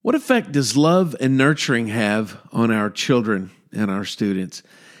What effect does love and nurturing have on our children and our students?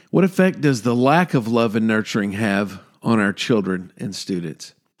 What effect does the lack of love and nurturing have on our children and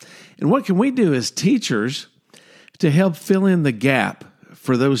students? And what can we do as teachers to help fill in the gap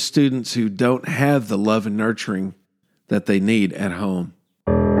for those students who don't have the love and nurturing that they need at home?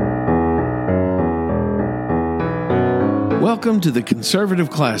 Welcome to the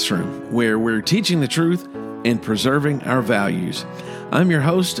Conservative Classroom, where we're teaching the truth and preserving our values. I'm your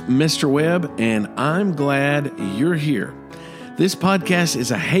host, Mr. Webb, and I'm glad you're here. This podcast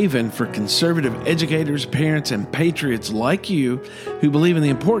is a haven for conservative educators, parents, and patriots like you who believe in the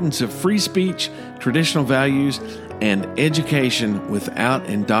importance of free speech, traditional values, and education without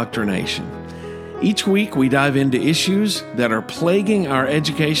indoctrination. Each week, we dive into issues that are plaguing our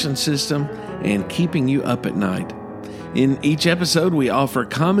education system and keeping you up at night. In each episode, we offer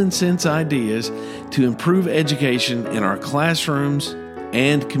common sense ideas to improve education in our classrooms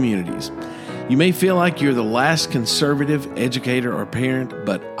and communities. You may feel like you're the last conservative educator or parent,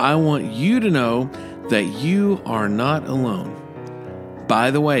 but I want you to know that you are not alone.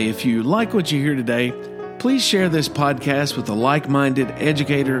 By the way, if you like what you hear today, please share this podcast with a like-minded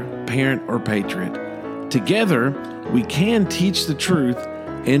educator, parent, or patriot. Together, we can teach the truth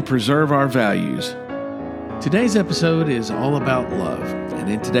and preserve our values. Today's episode is all about love. And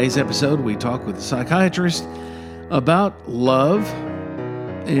in today's episode, we talk with a psychiatrist about love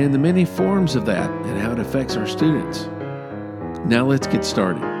and the many forms of that and how it affects our students. Now let's get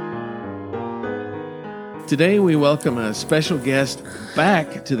started. Today, we welcome a special guest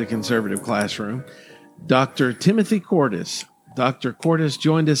back to the Conservative Classroom, Dr. Timothy Cordes. Dr. Cordes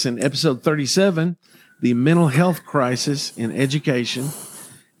joined us in episode 37, The Mental Health Crisis in Education.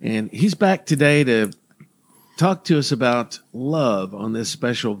 And he's back today to talk to us about love on this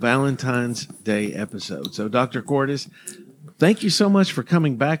special Valentine's Day episode. So, Dr. Cordes, thank you so much for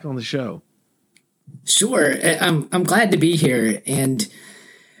coming back on the show. Sure. I'm glad to be here. And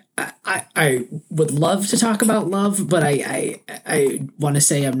I would love to talk about love, but I want to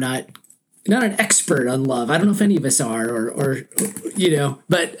say I'm not an expert on love. I don't know if any of us are or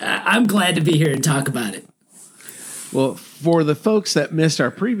but I'm glad to be here and talk about it. Well, for the folks that missed our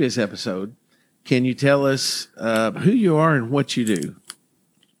previous episode, can you tell us who you are and what you do?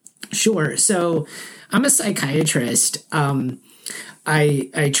 Sure. So I'm a psychiatrist.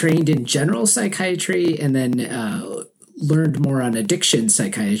 I trained in general psychiatry and then learned more on addiction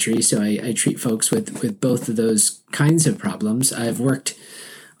psychiatry. So I treat folks with both of those kinds of problems. I've worked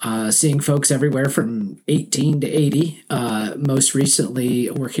seeing folks everywhere from 18 to 80, most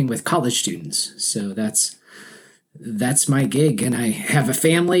recently working with college students. So that's my gig, and I have a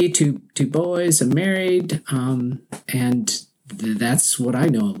family, two boys. I'm married, and that's what I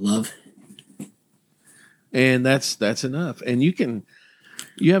know of love. And that's enough. And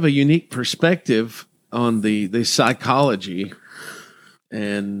you have a unique perspective on the psychology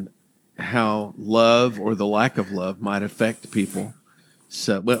and how love or the lack of love might affect people.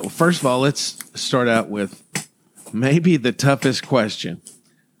 So, well, first of all, let's start out with maybe the toughest question: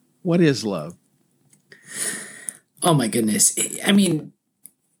 what is love? Oh my goodness. I mean,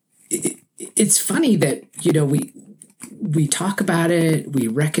 it's funny that, we talk about it, we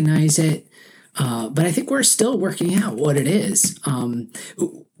recognize it, but I think we're still working out what it is.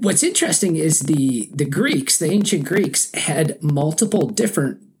 What's interesting is the Greeks, the ancient Greeks, had multiple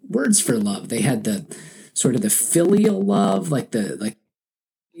different words for love. They had the sort of the filial love,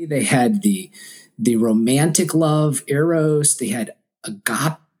 they had the romantic love, eros. They had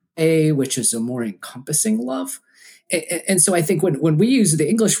agape, which is a more encompassing love. And so I think when we use the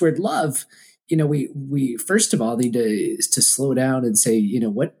English word love, we first of all need to slow down and say,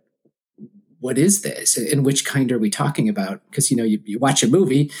 what is this? And which kind are we talking about? Because, you watch a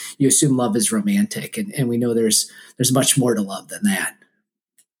movie, you assume love is romantic. And we know there's much more to love than that.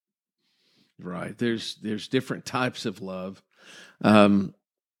 Right. There's different types of love.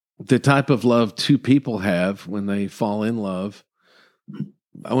 The type of love two people have when they fall in love.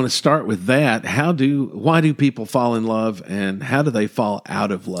 I want to start with that. Why do people fall in love, and how do they fall out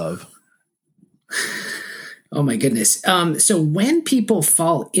of love? Oh my goodness. So when people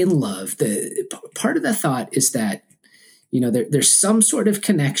fall in love, the part of the thought is that, there's some sort of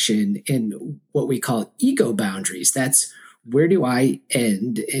connection in what we call ego boundaries. That's where do I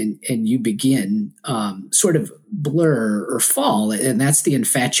end and you begin, sort of blur or fall. And that's the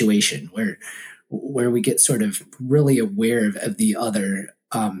infatuation where we get sort of really aware of the other,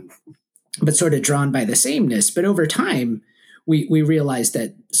 but sort of drawn by the sameness. But over time, we realize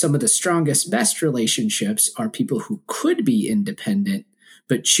that some of the strongest, best relationships are people who could be independent,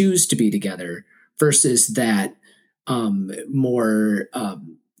 but choose to be together versus that more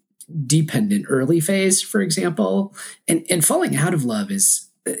dependent early phase, for example, and falling out of love is,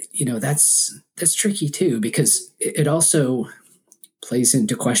 that's tricky too, because it also plays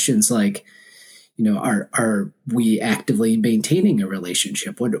into questions like, are we actively maintaining a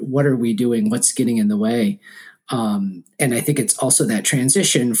relationship? What are we doing? What's getting in the way? And I think it's also that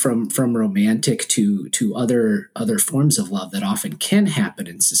transition from romantic to other forms of love that often can happen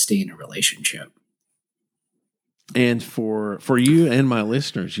and sustain a relationship. And for you and my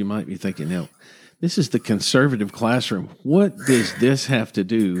listeners, you might be thinking, now, this is the conservative classroom. What does this have to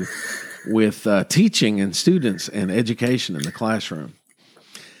do with teaching and students and education in the classroom?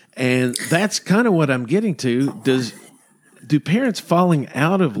 And that's kind of what I'm getting to. Do parents falling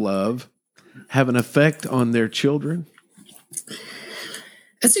out of love have an effect on their children?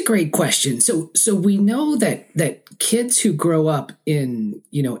 That's a great question. So we know that kids who grow up in,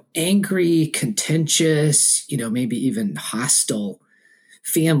 angry, contentious, maybe even hostile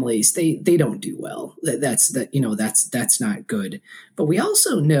families, they don't do well. That's not good. But we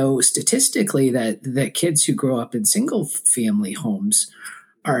also know statistically that kids who grow up in single family homes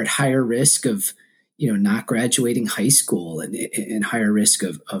are at higher risk of, not graduating high school and higher risk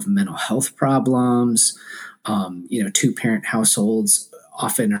of mental health problems. Two-parent households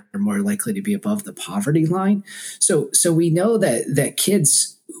often are more likely to be above the poverty line. So we know that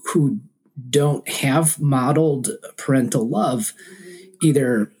kids who don't have modeled parental love,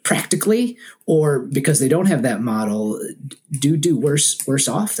 either practically or because they don't have that model, do worse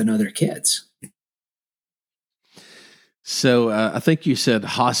off than other kids. So I think you said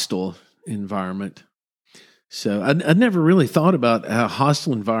hostile environment. So I never really thought about a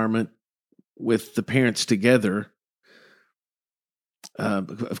hostile environment with the parents together.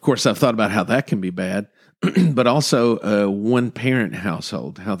 Of course, I've thought about how that can be bad, but also a one-parent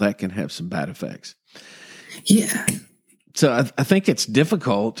household, how that can have some bad effects. Yeah. So I think it's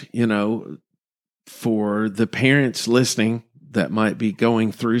difficult, for the parents listening that might be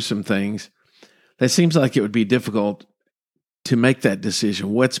going through some things. That seems like it would be difficult to make that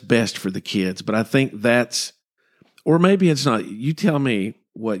decision, what's best for the kids. But I think or maybe it's not. You tell me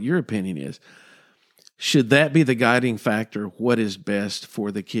what your opinion is. Should that be the guiding factor, what is best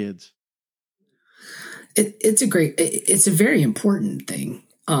for the kids? It's a very important thing.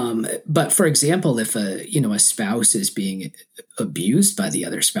 But for example, if a spouse is being abused by the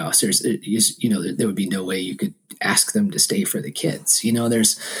other spouse, there would be no way you could ask them to stay for the kids.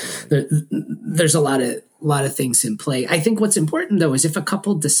 There's a lot of things in play. I think what's important though is if a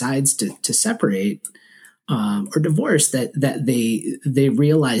couple decides to separate or divorce, that they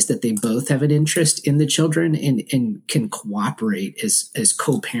realize that they both have an interest in the children and can cooperate as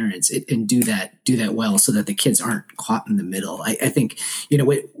co-parents and do that well, so that the kids aren't caught in the middle. I think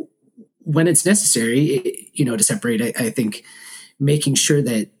when it's necessary, to separate. I think making sure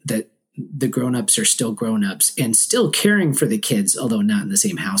that the grown-ups are still grown-ups and still caring for the kids, although not in the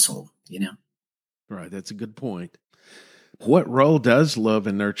same household. Right, that's a good point. What role does love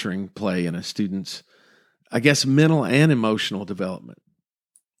and nurturing play in a student's, I guess, mental and emotional development?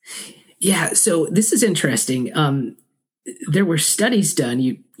 Yeah, so this is interesting. There were studies done.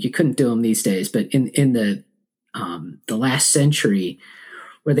 You couldn't do them these days, but in the last century,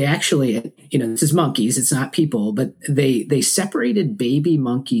 where they actually, this is monkeys, it's not people, but they separated baby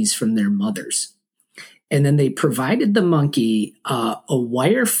monkeys from their mothers, and then they provided the monkey a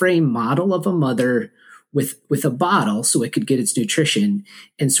wireframe model of a mother with a bottle so it could get its nutrition,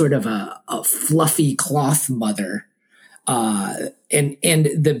 and sort of a fluffy cloth mother. And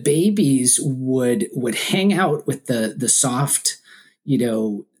the babies would hang out with the soft,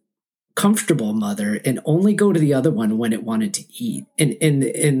 comfortable mother and only go to the other one when it wanted to eat.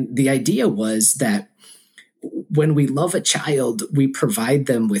 And the idea was that when we love a child, we provide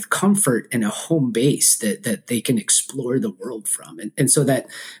them with comfort and a home base that they can explore the world from. And so that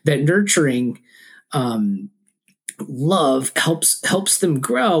nurturing, love helps them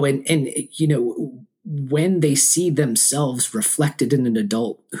grow. And when they see themselves reflected in an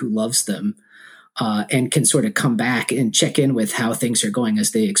adult who loves them, and can sort of come back and check in with how things are going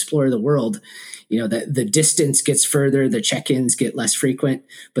as they explore the world, that the distance gets further, the check-ins get less frequent,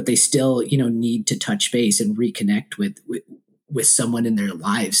 but they still, need to touch base and reconnect with someone in their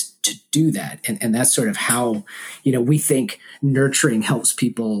lives to do that. And that's sort of how, we think nurturing helps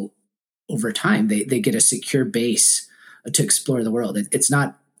people over time. They get a secure base to explore the world. It's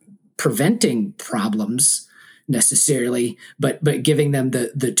not preventing problems necessarily, but giving them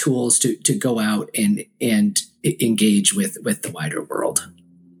the tools to go out and engage with the wider world.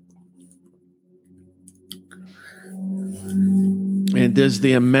 And does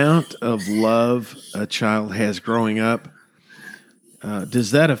the amount of love a child has growing up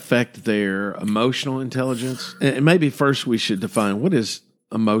does that affect their emotional intelligence? And maybe first we should define what is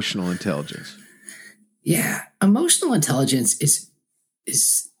emotional intelligence. Yeah, emotional intelligence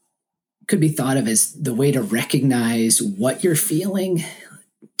is could be thought of as the way to recognize what you're feeling,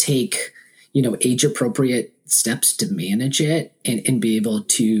 take, age appropriate steps to manage it, and be able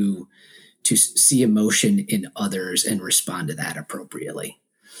to see emotion in others and respond to that appropriately.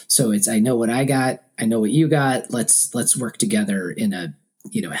 So it's, I know what I got, I know what you got. Let's work together in a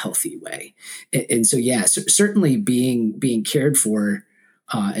healthy way. And so yeah, certainly being cared for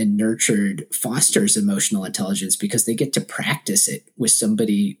and nurtured fosters emotional intelligence because they get to practice it with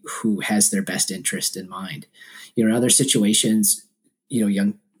somebody who has their best interest in mind. In other situations,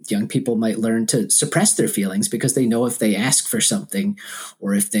 young people might learn to suppress their feelings because they know if they ask for something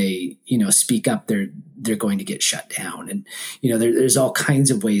or if they speak up, they're going to get shut down. And there's all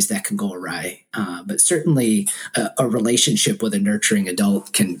kinds of ways that can go awry. But certainly a relationship with a nurturing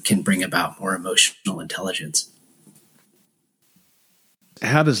adult can bring about more emotional intelligence.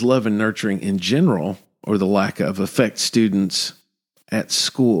 How does love and nurturing in general, or the lack of, affect students at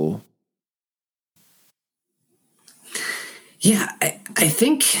school? Yeah, I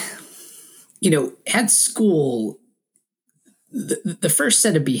think, at school, the first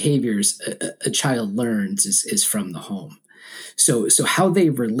set of behaviors a child learns is from the home. So how they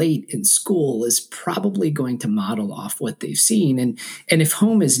relate in school is probably going to model off what they've seen. And if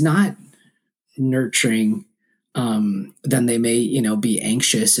home is not nurturing, then they may, be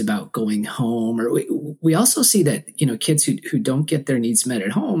anxious about going home. Or we also see that, kids who don't get their needs met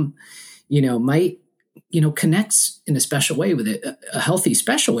at home, might, connects in a special way with it, a healthy,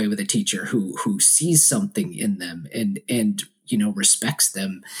 special way with a teacher who sees something in them and respects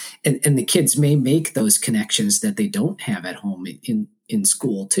them. And the kids may make those connections that they don't have at home in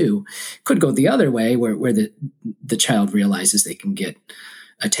school too. Could go the other way where the child realizes they can get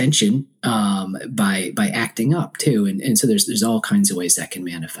attention by acting up too. And so there's all kinds of ways that can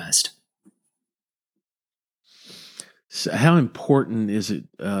manifest. So how important is it,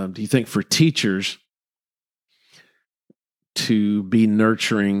 do you think, for teachers to be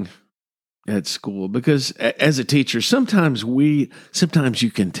nurturing at school? Because as a teacher, sometimes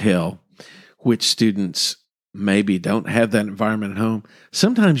you can tell which students maybe don't have that environment at home.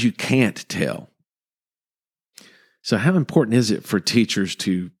 Sometimes you can't tell. So how important is it for teachers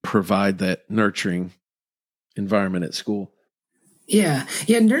to provide that nurturing environment at school? Yeah.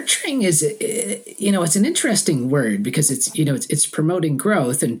 Nurturing is, it's an interesting word because it's promoting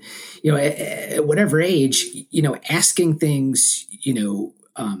growth, and, at whatever age, asking things,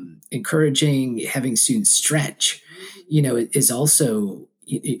 encouraging, having students stretch, is also,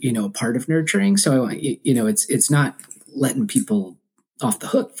 a part of nurturing. So, it's not letting people off the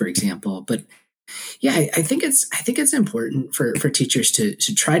hook, for example, but yeah, I think it's important for teachers to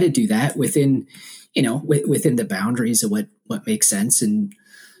try to do that within, within the boundaries of what makes sense. And,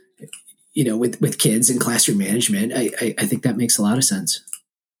 with kids and classroom management, I think that makes a lot of sense.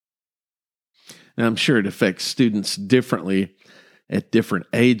 And I'm sure it affects students differently at different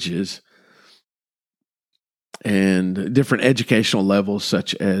ages and different educational levels,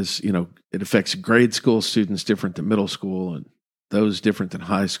 such as, it affects grade school students different than middle school and those different than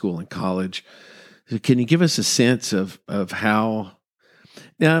high school and college. So can you give us a sense of how?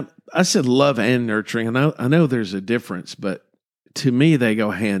 Now, I said love and nurturing, and I know there's a difference, but to me, they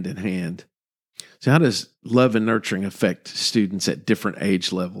go hand in hand. So how does love and nurturing affect students at different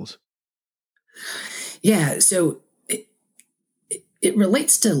age levels? Yeah, so it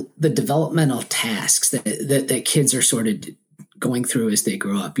relates to the developmental tasks that kids are sort of going through as they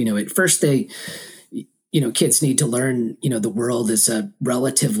grow up. At first kids need to learn, the world is a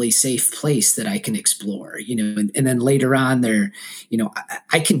relatively safe place that I can explore, and then later on they're,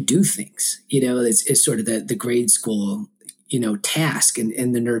 I can do things, it's sort of the grade school, task,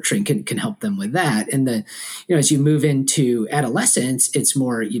 and the nurturing can help them with that. And as you move into adolescence, it's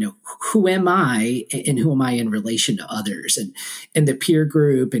more, who am I and who am I in relation to others, and the peer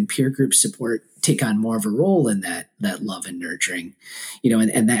group and peer group support take on more of a role in that love and nurturing,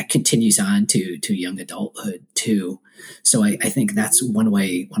 and that continues on to young adulthood too. So I think that's one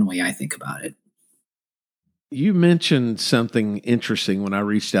way I think about it. You mentioned something interesting when I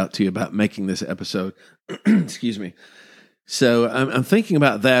reached out to you about making this episode. Excuse me. So I'm thinking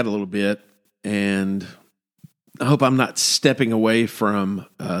about that a little bit, and I hope I'm not stepping away from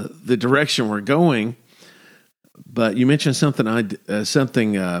the direction we're going. But you mentioned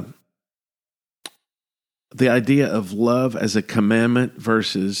the idea of love as a commandment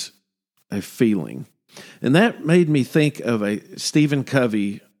versus a feeling. And that made me think of Stephen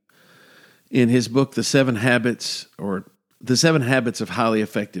Covey in his book, The 7 Habits, or The 7 Habits of Highly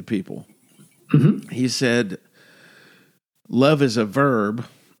Effective People. He said, love is a verb,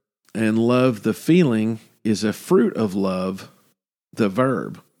 and love, the feeling, is a fruit of love, the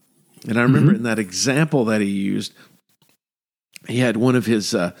verb. And I remember in that example that he used, he had one of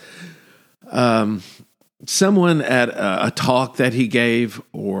his, someone at a talk that he gave,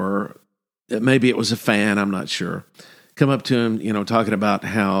 or maybe it was a fan, I'm not sure, come up to him, talking about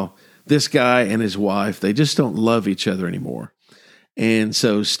how this guy and his wife, they just don't love each other anymore. And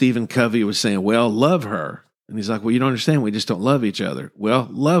so Stephen Covey was saying, well, love her. And he's like, well, you don't understand. We just don't love each other. Well,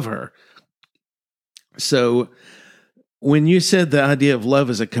 love her. So when you said the idea of love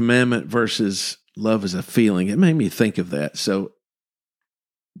as a commandment versus love as a feeling, it made me think of that. So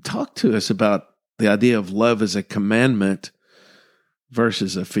talk to us about the idea of love as a commandment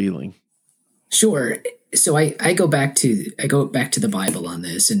versus a feeling. Sure. So I go back to the Bible on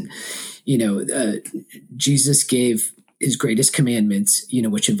this, and Jesus gave his greatest commandments,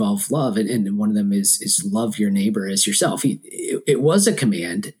 which involve love, and one of them is love your neighbor as yourself. It was a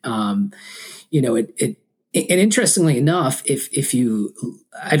command. And interestingly enough, if you,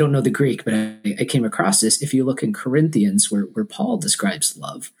 I don't know the Greek, but I came across this. If you look in Corinthians, where Paul describes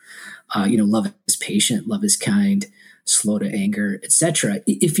love, love is patient, love is kind, slow to anger, etc.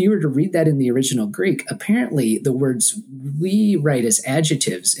 If you were to read that in the original Greek, apparently the words we write as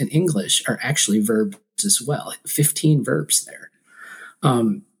adjectives in English are actually verbs as well. 15 verbs there.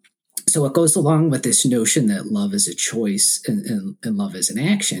 So it goes along with this notion that love is a choice and love is an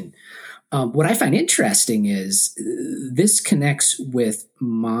action. What I find interesting is this connects with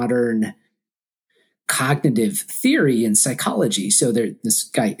modern cognitive theory and psychology. So this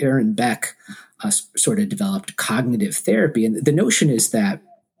guy, Aaron Beck, sort of developed cognitive therapy. And the notion is that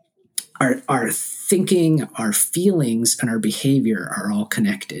our thinking, our feelings, and our behavior are all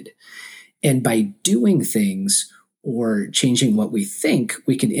connected. And by doing things or changing what we think,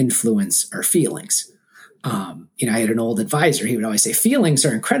 we can influence our feelings. I had an old advisor. He would always say, feelings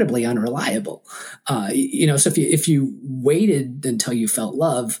are incredibly unreliable. So if you waited until you felt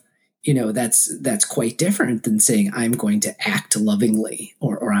love, that's quite different than saying I'm going to act lovingly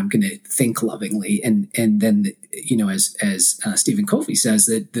or I'm going to think lovingly. And then, as Stephen Covey says,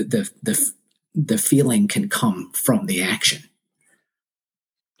 that the feeling can come from the action.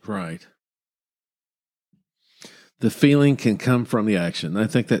 Right. The feeling can come from the action. I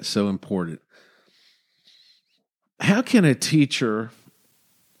think that's so important. How can a teacher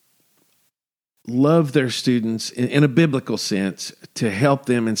love their students in a biblical sense to help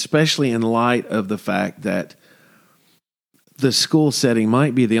them, especially in light of the fact that the school setting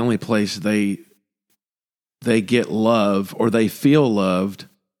might be the only place they get love or they feel loved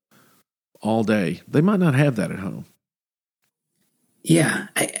all day? They might not have that at home. Yeah,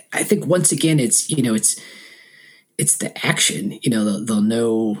 I think once again, it's the action. They'll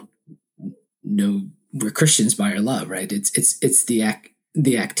know we're Christians by our love, right? It's the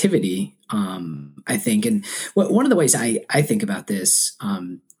activity. I think, and one of the ways I think about this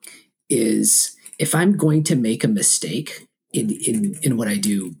is if I'm going to make a mistake in what I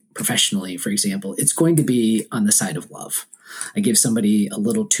do professionally, for example, it's going to be on the side of love. I give somebody a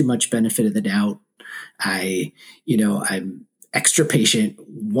little too much benefit of the doubt. I'm extra patient.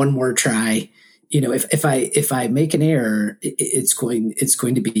 One more try. If I make an error, it's going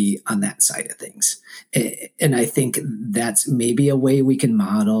to be on that side of things. And I think that's maybe a way we can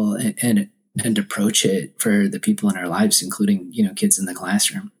model and approach it for the people in our lives, including, kids in the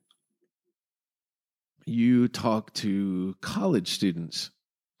classroom. You talk to college students,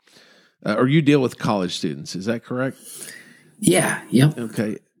 or you deal with college students. Is that correct? Yeah. Yep.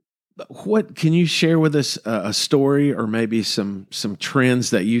 Okay. What can you share with us a story or maybe some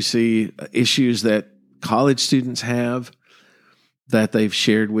trends that you see, issues that college students have that they've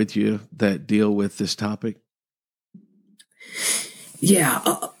shared with you that deal with this topic? Yeah,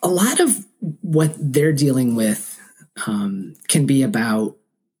 a lot of what they're dealing with can be about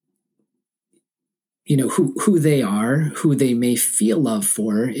who they are, who they may feel love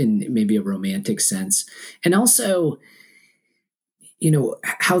for in maybe a romantic sense, and also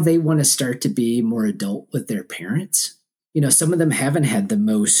how they want to start to be more adult with their parents. Some of them haven't had the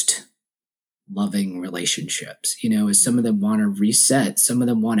most loving relationships, as some of them want to reset, some of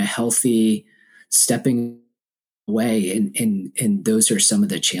them want a healthy stepping away. And those are some of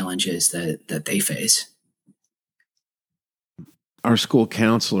the challenges that they face. Our school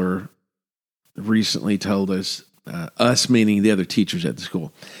counselor recently told us, us meaning the other teachers at the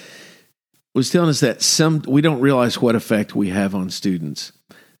school, was telling us that we don't realize what effect we have on students,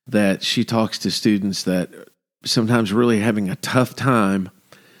 that she talks to students that sometimes really having a tough time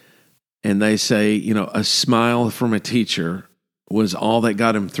and they say, a smile from a teacher was all that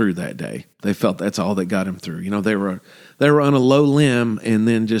got him through that day. They felt that's all that got him through. They were on a low limb, and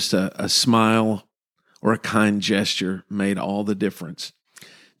then just a smile or a kind gesture made all the difference.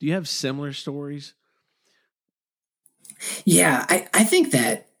 Do you have similar stories? Yeah, I think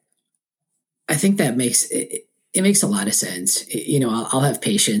that makes it makes a lot of sense. I'll have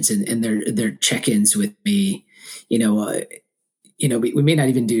patients and their check-ins with me. We may not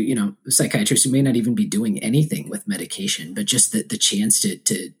even do, psychiatrists who may not even be doing anything with medication, but just the chance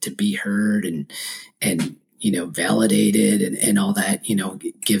to be heard and validated and all that,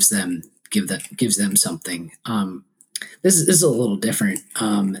 gives them something. This is a little different.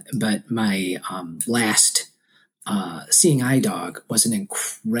 But my last seeing eye dog was an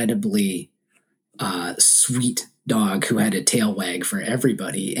incredibly sweet dog who had a tail wag for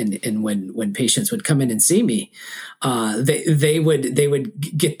everybody. And when patients would come in and see me, they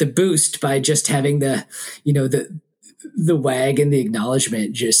would get the boost by just having the wag and the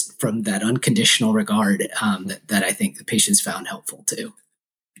acknowledgement just from that unconditional regard that I think the patients found helpful too.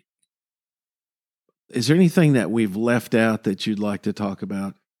 Is there anything that we've left out that you'd like to talk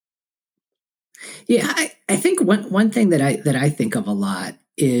about? Yeah, I think one thing that I think of a lot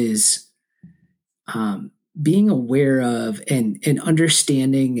is being aware of and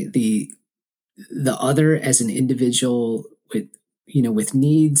understanding the other as an individual with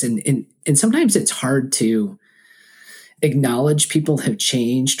needs and sometimes it's hard to acknowledge people have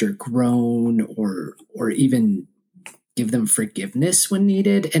changed or grown or even give them forgiveness when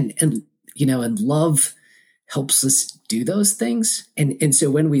needed and love helps us do those things and so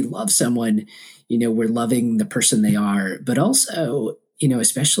when we love someone we're loving the person they are but also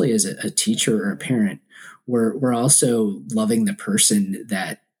especially as a teacher or a parent we're also loving the person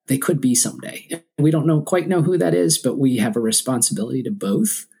that they could be someday. We don't quite know who that is, but we have a responsibility to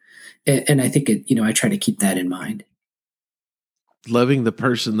both. And I think I try to keep that in mind. Loving the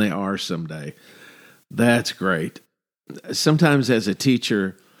person they are someday. That's great. Sometimes as a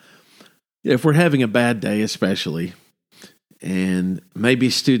teacher, if we're having a bad day, especially, and maybe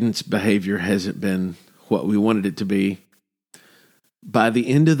students' behavior hasn't been what we wanted it to be, by the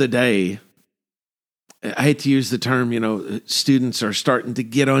end of the day, I hate to use the term, students are starting to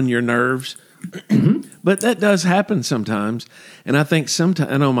get on your nerves, but that does happen sometimes. And I think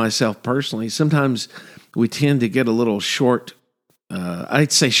sometimes, I know myself personally, sometimes we tend to get a little short,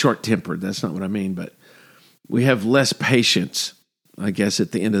 I'd say short-tempered. That's not what I mean, but we have less patience, I guess,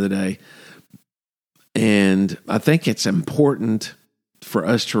 at the end of the day. And I think it's important for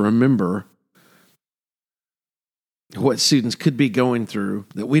us to remember what students could be going through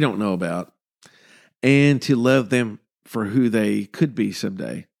that we don't know about, and to love them for who they could be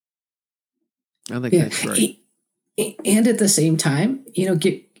someday. I think that's great. And at the same time,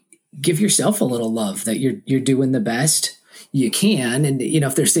 give yourself a little love that you're doing the best you can. And,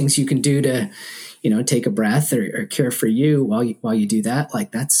 if there's things you can do to, take a breath or care for you while you do that,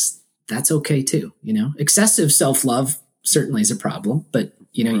 like that's okay too. Excessive self-love certainly is a problem, but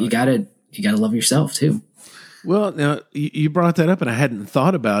right. you gotta love yourself too. Well, now you brought that up and I hadn't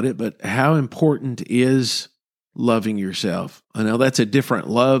thought about it, but how important is loving yourself? I know that's a different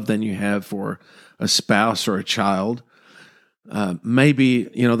love than you have for a spouse or a child. Maybe,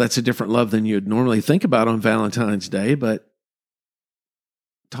 that's a different love than you'd normally think about on Valentine's Day, but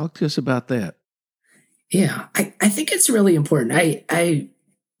talk to us about that. Yeah, I think it's really important. I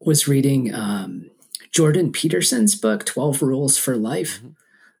was reading Jordan Peterson's book, 12 Rules for Life. Mm-hmm.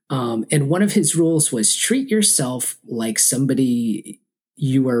 And one of his rules was treat yourself like somebody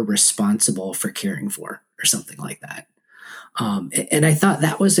you are responsible for caring for or something like that. And I thought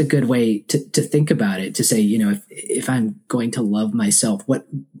that was a good way to think about it, to say, if I'm going to love myself, what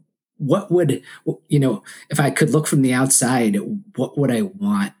would, if I could look from the outside, what would I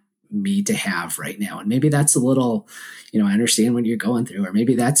want me to have right now? And maybe that's a little, I understand what you're going through, or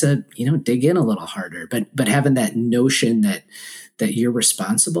maybe that's dig in a little harder, but having that notion that you're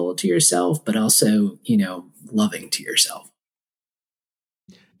responsible to yourself, but also, loving to yourself.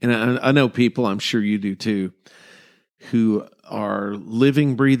 And I know people, I'm sure you do too, who are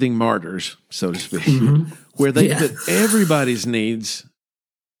living, breathing martyrs, so to speak, mm-hmm. where they put everybody's needs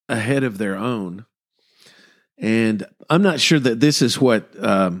ahead of their own. And I'm not sure that this is what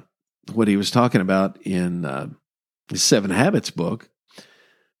he was talking about in the 7 Habits book,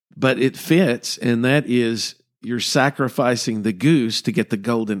 but it fits, and that is, you're sacrificing the goose to get the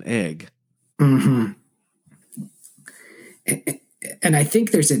golden egg. Mm-hmm. And I think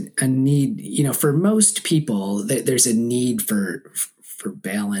there's a need, for most people, there's a need for for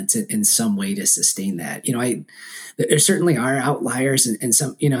balance in some way to sustain that. There certainly are outliers, and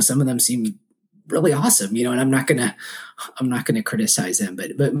some of them seem really awesome, and I'm not gonna criticize them,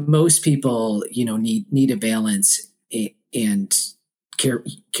 but most people, need a balance and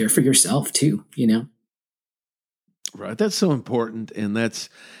care for yourself too. Right. That's so important. And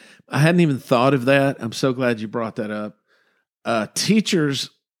I hadn't even thought of that. I'm so glad you brought that up. Teachers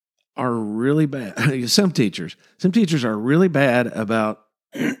are really bad. Some teachers are really bad about,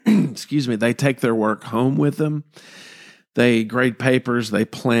 excuse me, they take their work home with them. They grade papers, they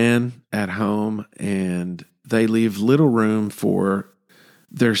plan at home, and they leave little room for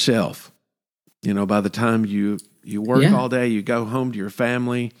their self. By the time you work all day, you go home to your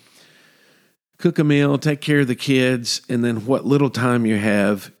family, cook a meal, take care of the kids, and then what little time you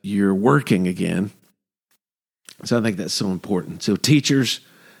have, you're working again. So I think that's so important. So teachers,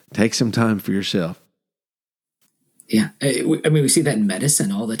 take some time for yourself. Yeah. I mean, we see that in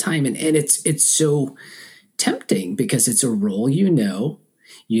medicine all the time, and it's so tempting because it's a role, the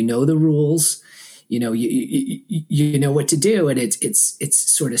rules, you know what to do, and it's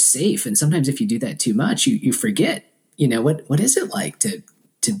sort of safe. And sometimes if you do that too much, you forget, what is it like to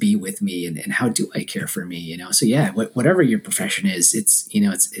be with me, and how do I care for me, So yeah, whatever your profession is, it's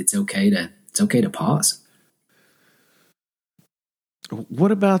okay to pause.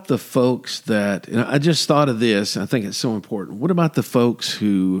 What about the folks that, I just thought of this, I think it's so important. What about the folks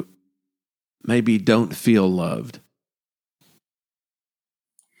who maybe don't feel loved?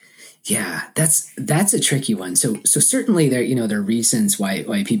 Yeah, that's a tricky one. So certainly there are reasons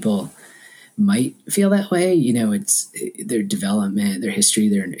why people might feel that way. It's their development, their history,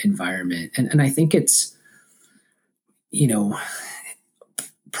 their environment. And I think it's,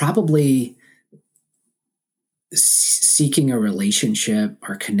 probably seeking a relationship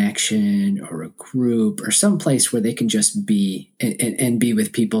or connection or a group or some place where they can just be and be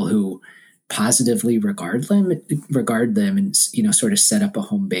with people who positively regard them, and sort of set up a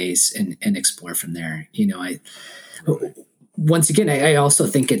home base and explore from there. Once again, I also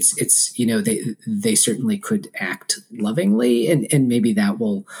think it's they certainly could act lovingly, and maybe that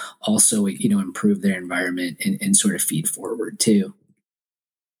will also improve their environment and sort of feed forward too.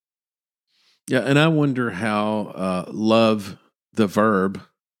 Yeah, and I wonder how love, the verb,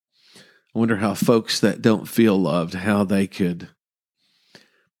 I wonder how folks that don't feel loved, how the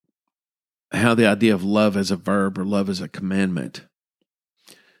idea of love as a verb or love as a commandment,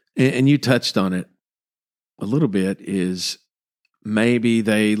 and you touched on it a little bit, is maybe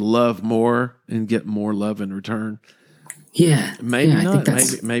they love more and get more love in return. Yeah. Maybe yeah, not.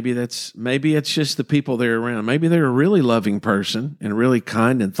 Maybe it's just the people they're around. Maybe they're a really loving person and a really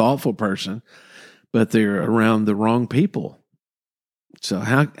kind and thoughtful person, but they're around the wrong people. So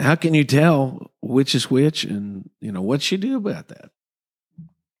how can you tell which is which, and what you do about that?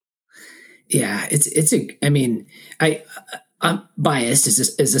 Yeah, I'm biased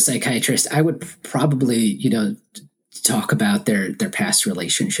as a psychiatrist. I would probably, talk about their past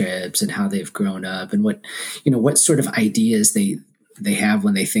relationships and how they've grown up, and what sort of ideas they have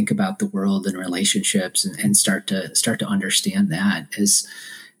when they think about the world and relationships, and start to understand that as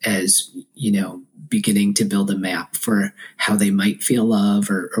beginning to build a map for how they might feel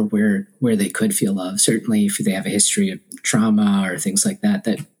love, or where they could feel love. Certainly if they have a history of trauma or things like that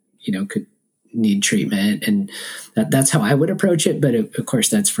could need treatment, and that's how I would approach it. But of course,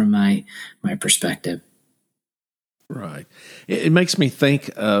 that's from my perspective. Right. It makes me think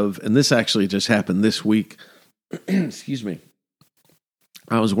of, and this actually just happened this week. Excuse me.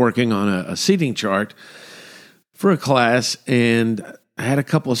 I was working on a seating chart for a class, and I had a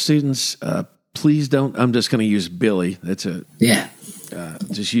couple of students. Please don't. I'm just going to use Billy. Just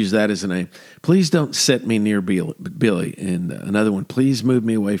use that as a name. Please don't set me near Billy. And another one. Please move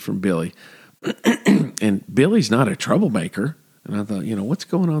me away from Billy. And Billy's not a troublemaker. And I thought, what's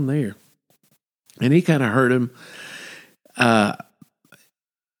going on there? And he kind of heard him. And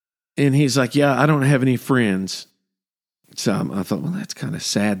he's like, yeah, I don't have any friends. So I thought, well, that's kind of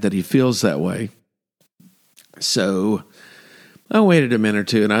sad that he feels that way. So I waited a minute or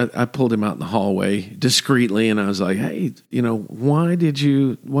two, and I pulled him out in the hallway discreetly, and I was like, hey, why do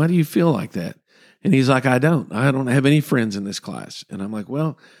you feel like that? And he's like, I don't have any friends in this class. And I'm like,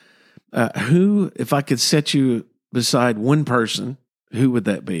 well, if I could set you beside one person, who would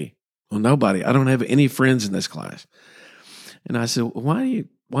that be? Well, nobody. I don't have any friends in this class. And I said, why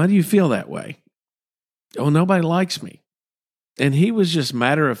do you feel that way? Oh, nobody likes me. And he was just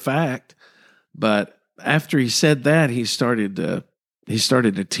matter of fact, but after he said that, he started to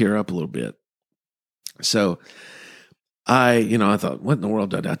tear up a little bit. So I thought, what in the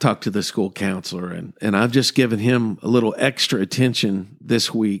world did I talk to the school counselor? And I've just given him a little extra attention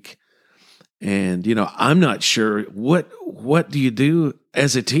this week. And, I'm not sure what do you do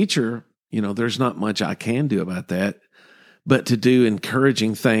as a teacher? There's not much I can do about that, but to do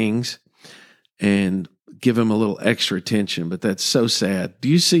encouraging things and give him a little extra attention. But that's so sad. Do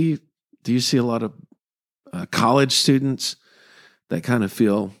you see a lot of college students that kind of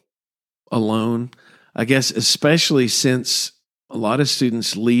feel alone? I guess, especially since a lot of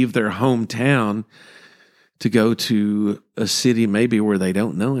students leave their hometown to go to a city maybe where they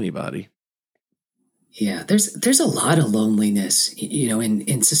don't know anybody. Yeah, there's a lot of loneliness,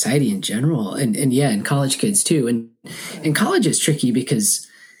 in society in general, and in college kids too. And college is tricky because,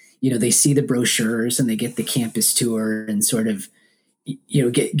 they see the brochures and they get the campus tour and sort of,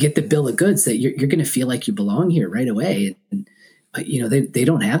 get the bill of goods that you're going to feel like you belong here right away. And, they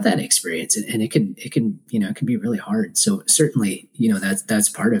don't have that experience, and it can be really hard. So certainly, that's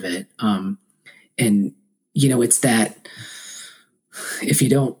part of it. And it's that if you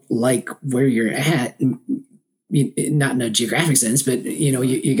don't like where you're at, not in a geographic sense, but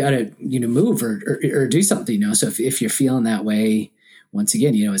you got to move or do something. So if you're feeling that way, once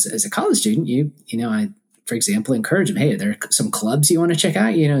again, as a college student, I, for example, encourage them. Hey, there are some clubs you want to check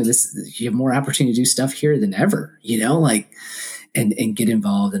out. You have more opportunity to do stuff here than ever. And get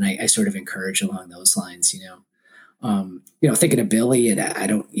involved. And I sort of encourage along those lines. Thinking of Billy, and I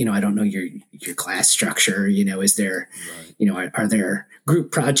don't know your class structure. Is there, right. Are there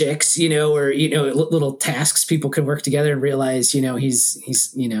group projects? Or little tasks people can work together and realize,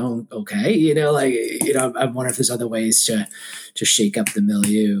 he's okay. I wonder if there's other ways to shake up the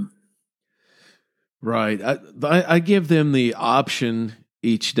milieu. Right. I give them the option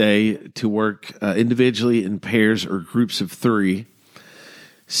each day to work individually in pairs or groups of 3.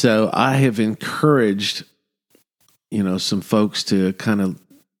 So I have encouraged, some folks to kind of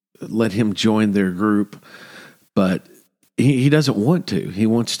let him join their group, but he doesn't want to. He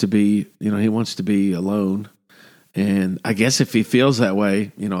wants to be, he wants to be alone. And I guess if he feels that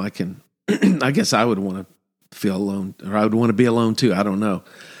way, I can, I guess I would want to feel alone, or I would want to be alone too. I don't know.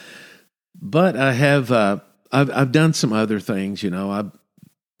 But I have, I've done some other things,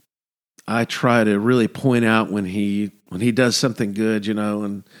 I try to really point out when he does something good,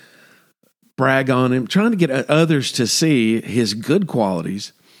 and brag on him, trying to get others to see his good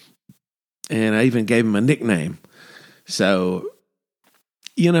qualities. And I even gave him a nickname. So,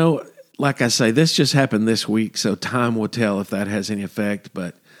 like I say, this just happened this week, so time will tell if that has any effect.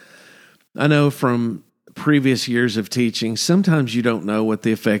 But I know from previous years of teaching, sometimes you don't know what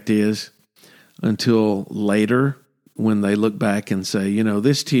the effect is until later when they look back and say,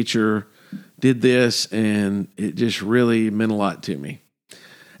 this teacher did this and it just really meant a lot to me.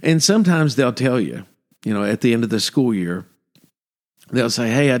 And sometimes they'll tell you, at the end of the school year, they'll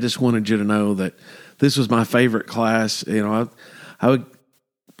say, hey, I just wanted you to know that this was my favorite class. I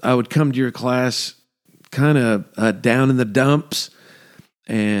would come to your class kind of down in the dumps,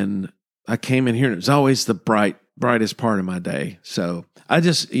 and I came in here and it was always the brightest part of my day. So I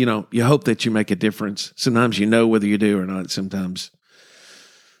just, you hope that you make a difference. Sometimes whether you do or not. Sometimes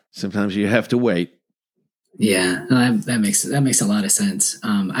you have to wait. Yeah, that makes a lot of sense.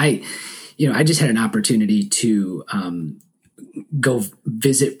 I just had an opportunity to go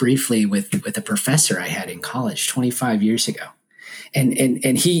visit briefly with a professor I had in college 25 years ago,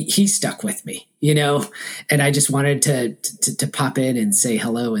 and he stuck with me, and I just wanted to pop in and say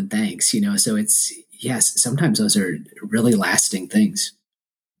hello and thanks, So yes, sometimes those are really lasting things,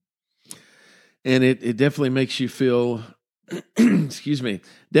 and it definitely makes you feel. Excuse me,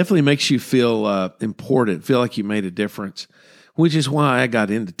 definitely makes you feel important, feel like you made a difference, which is why I got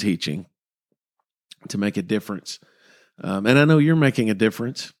into teaching, to make a difference. And I know you're making a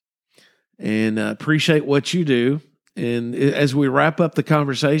difference, and appreciate what you do. And as we wrap up the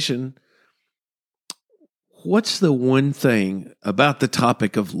conversation, what's the one thing about the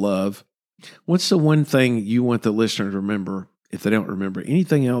topic of love? What's the one thing you want the listener to remember if they don't remember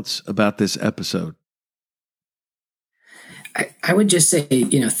anything else about this episode? I would just say,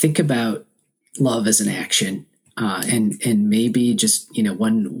 think about love as an action, and maybe just,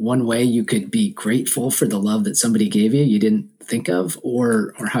 one way you could be grateful for the love that somebody gave you didn't think of,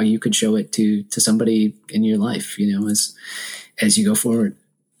 or how you could show it to somebody in your life, as you go forward.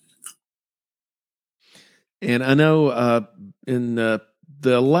 And I know in the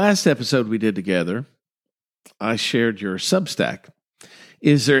last episode we did together, I shared your Substack.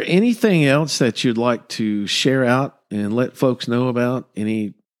 Is there anything else that you'd like to share out and let folks know about?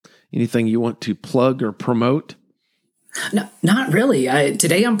 Anything you want to plug or promote? No, not really.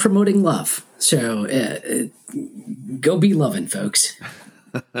 Today I'm promoting love. So go be loving, folks.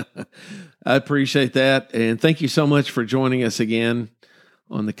 I appreciate that. And thank you so much for joining us again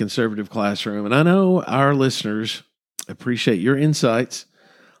on the Conservative Classroom. And I know our listeners appreciate your insights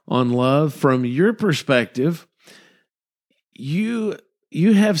on love from your perspective. You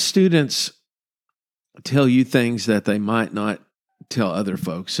have students tell you things that they might not tell other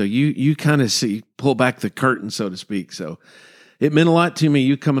folks. So you kind of pull back the curtain, so to speak. So it meant a lot to me,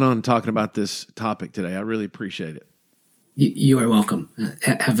 you coming on and talking about this topic today. I really appreciate it. You are welcome.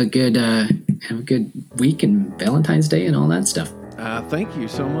 Have a good week and Valentine's Day and all that stuff. Thank you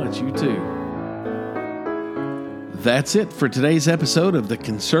so much. You too. That's it for today's episode of the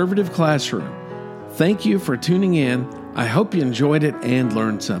Conservative Classroom. Thank you for tuning in. I hope you enjoyed it and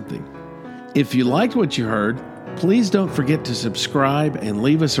learned something. If you liked what you heard, please don't forget to subscribe and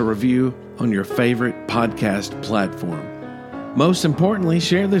leave us a review on your favorite podcast platform. Most importantly,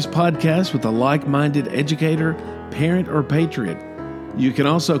 share this podcast with a like-minded educator, parent, or patriot. You can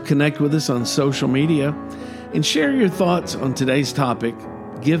also connect with us on social media and share your thoughts on today's topic,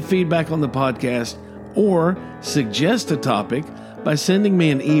 give feedback on the podcast, or suggest a topic by sending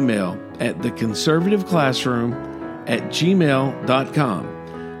me an email at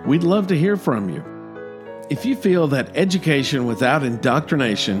theconservativeclassroom@gmail.com. We'd love to hear from you. If you feel that education without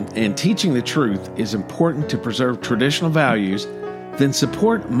indoctrination and teaching the truth is important to preserve traditional values, then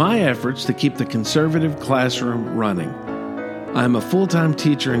support my efforts to keep the Conservative Classroom running. I'm a full-time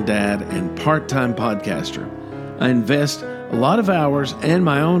teacher and dad and part-time podcaster. I invest a lot of hours and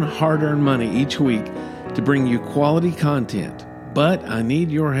my own hard-earned money each week to bring you quality content, but I need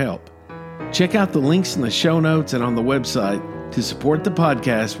your help. Check out the links in the show notes and on the website to support the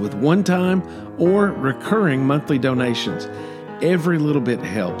podcast with one-time or recurring monthly donations. Every little bit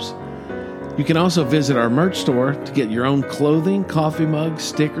helps. You can also visit our merch store to get your own clothing, coffee mugs,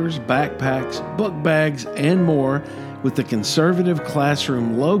 stickers, backpacks, book bags, and more with the Conservative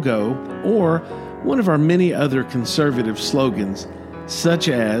Classroom logo or one of our many other conservative slogans, such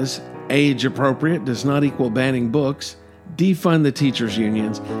as age appropriate does not equal banning books, defund the teachers'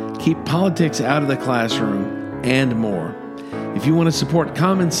 unions, keep politics out of the classroom, and more. If you want to support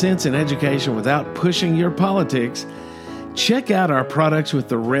common sense in education without pushing your politics, check out our products with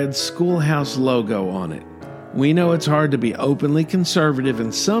the red schoolhouse logo on it. We know it's hard to be openly conservative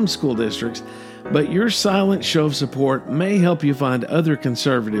in some school districts, but your silent show of support may help you find other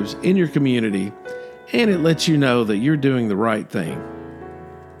conservatives in your community, and it lets you know that you're doing the right thing.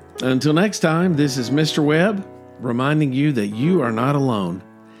 Until next time, this is Mr. Webb, reminding you that you are not alone.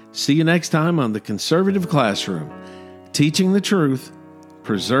 See you next time on the Conservative Classroom, teaching the truth,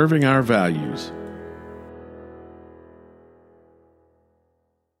 preserving our values.